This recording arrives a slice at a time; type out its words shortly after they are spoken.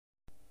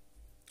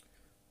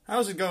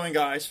How's it going,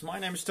 guys? My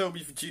name is Toby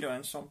Vegito,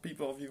 and some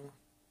people of you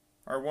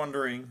are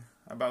wondering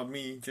about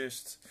me,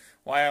 just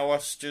why I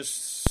was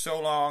just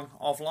so long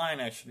offline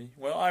actually.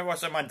 Well, I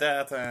was at my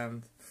dad,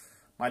 and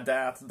my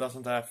dad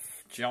doesn't have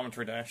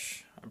Geometry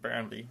Dash,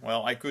 apparently.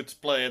 Well, I could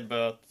play it,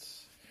 but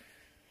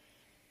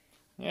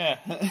yeah,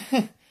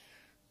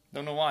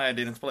 don't know why I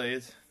didn't play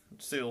it.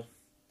 Still,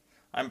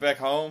 I'm back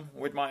home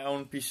with my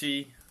own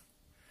PC,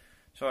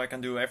 so I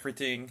can do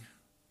everything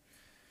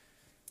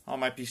on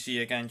my PC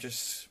again,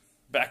 just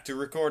back to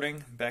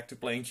recording, back to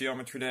playing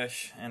Geometry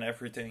Dash and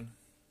everything.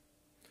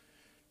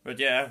 But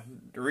yeah,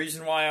 the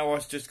reason why I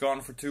was just gone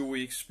for 2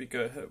 weeks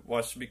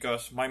was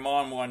because my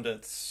mom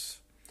wanted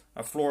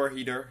a floor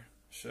heater,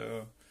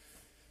 so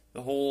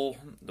the whole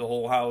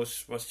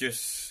house was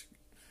just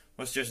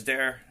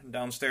there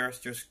downstairs,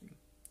 just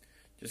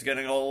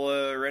getting all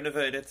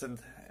renovated and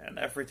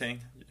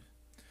everything.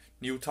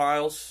 New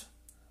tiles,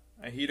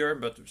 a heater,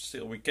 but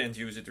still we can't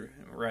use it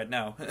right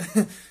now.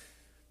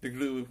 The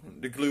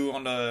glue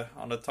on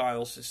the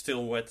tiles is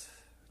still wet,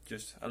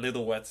 just a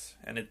little wet,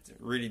 and it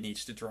really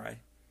needs to dry.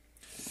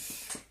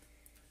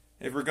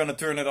 If we're gonna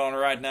turn it on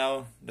right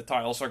now, the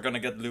tiles are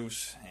gonna get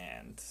loose,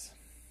 and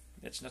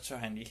it's not so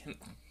handy.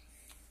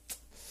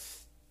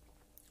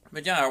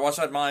 But yeah, I was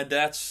at my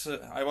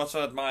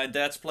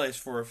dad's place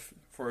for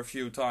a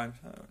few times,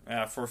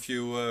 for a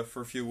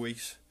few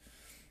weeks.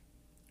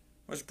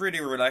 It was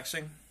pretty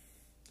relaxing.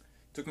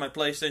 Took my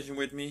PlayStation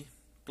with me,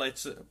 played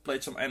some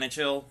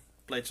NHL.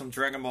 Played some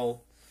Dragon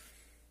Ball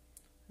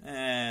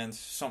and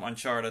some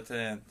Uncharted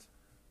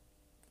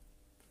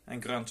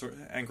and Gran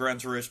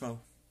Turismo.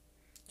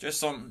 Just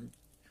some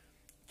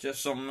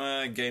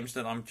games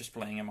that I'm just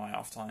playing in my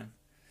off time.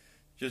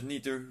 Just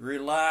need to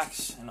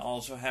relax and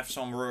also have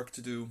some work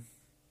to do.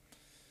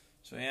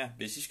 So yeah,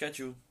 busy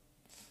schedule.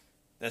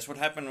 That's what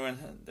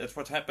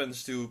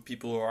happens to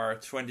people who are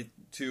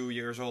 22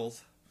 years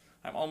old.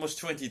 I'm almost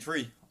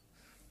 23.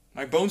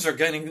 My bones are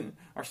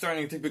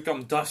starting to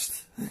become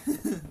dust.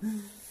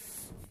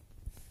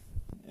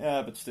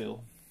 Yeah, but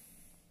still.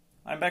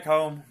 I'm back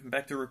home,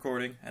 back to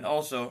recording, and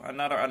also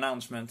another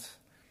announcement.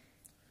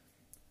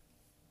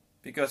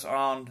 Because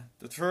on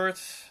the 3rd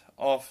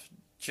of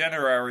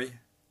January,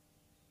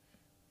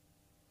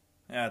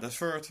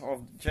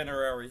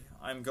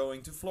 I'm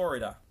going to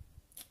Florida.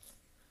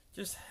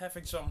 Just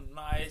having some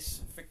nice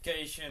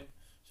vacation.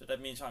 So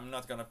that means I'm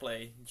not gonna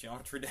play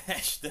Geometry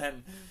Dash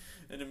then.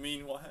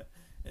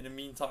 In the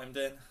meantime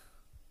then.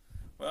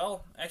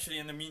 Well, actually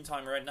in the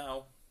meantime right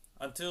now,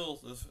 until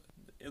the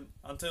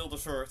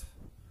 3rd,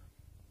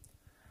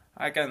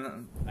 I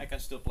can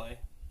still play.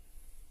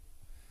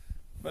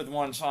 But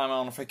once I'm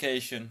on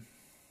vacation,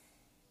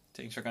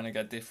 things are gonna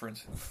get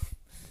different.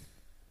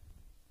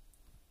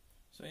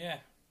 So yeah.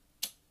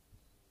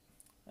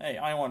 Hey,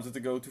 I wanted to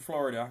go to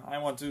Florida. I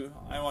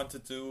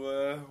wanted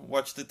to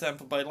watch the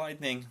Tampa Bay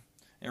Lightning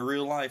in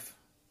real life.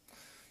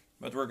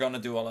 But we're gonna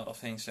do a lot of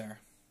things there.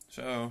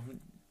 So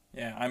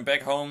yeah, I'm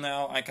back home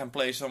now. I can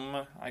play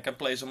some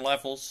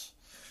levels.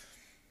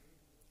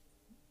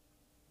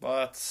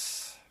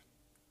 But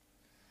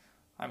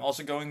I'm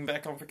also going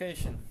back on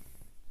vacation,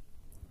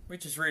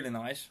 which is really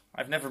nice.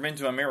 I've never been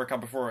to America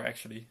before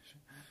actually.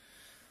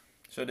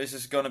 So this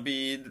is gonna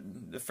be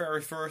the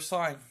very first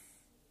time.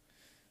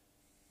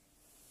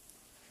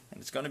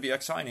 And it's gonna be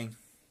exciting.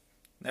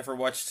 Never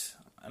watched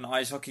an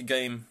ice hockey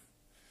game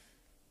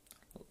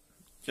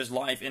just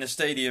live in a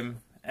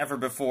stadium ever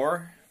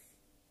before.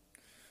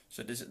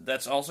 So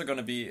that's also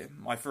gonna be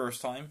my first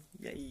time.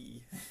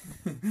 Yay!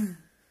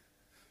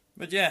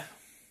 But yeah.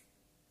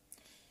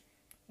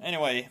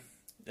 Anyway,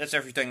 that's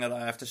everything that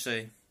I have to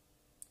say.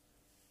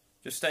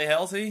 Just stay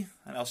healthy,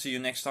 and I'll see you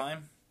next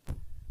time.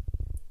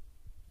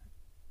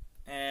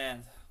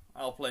 And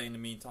I'll play in the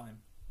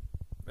meantime.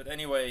 But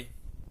anyway,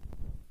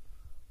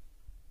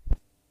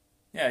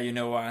 yeah, you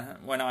know why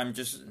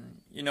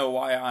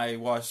I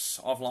was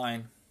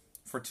offline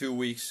for 2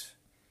 weeks,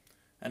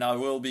 and I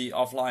will be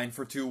offline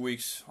for 2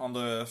 weeks on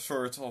the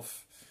 3rd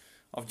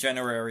of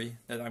January.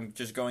 That I'm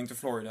just going to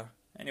Florida.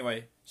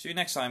 Anyway, see you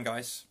next time,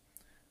 guys,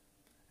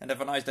 and have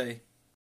a nice day.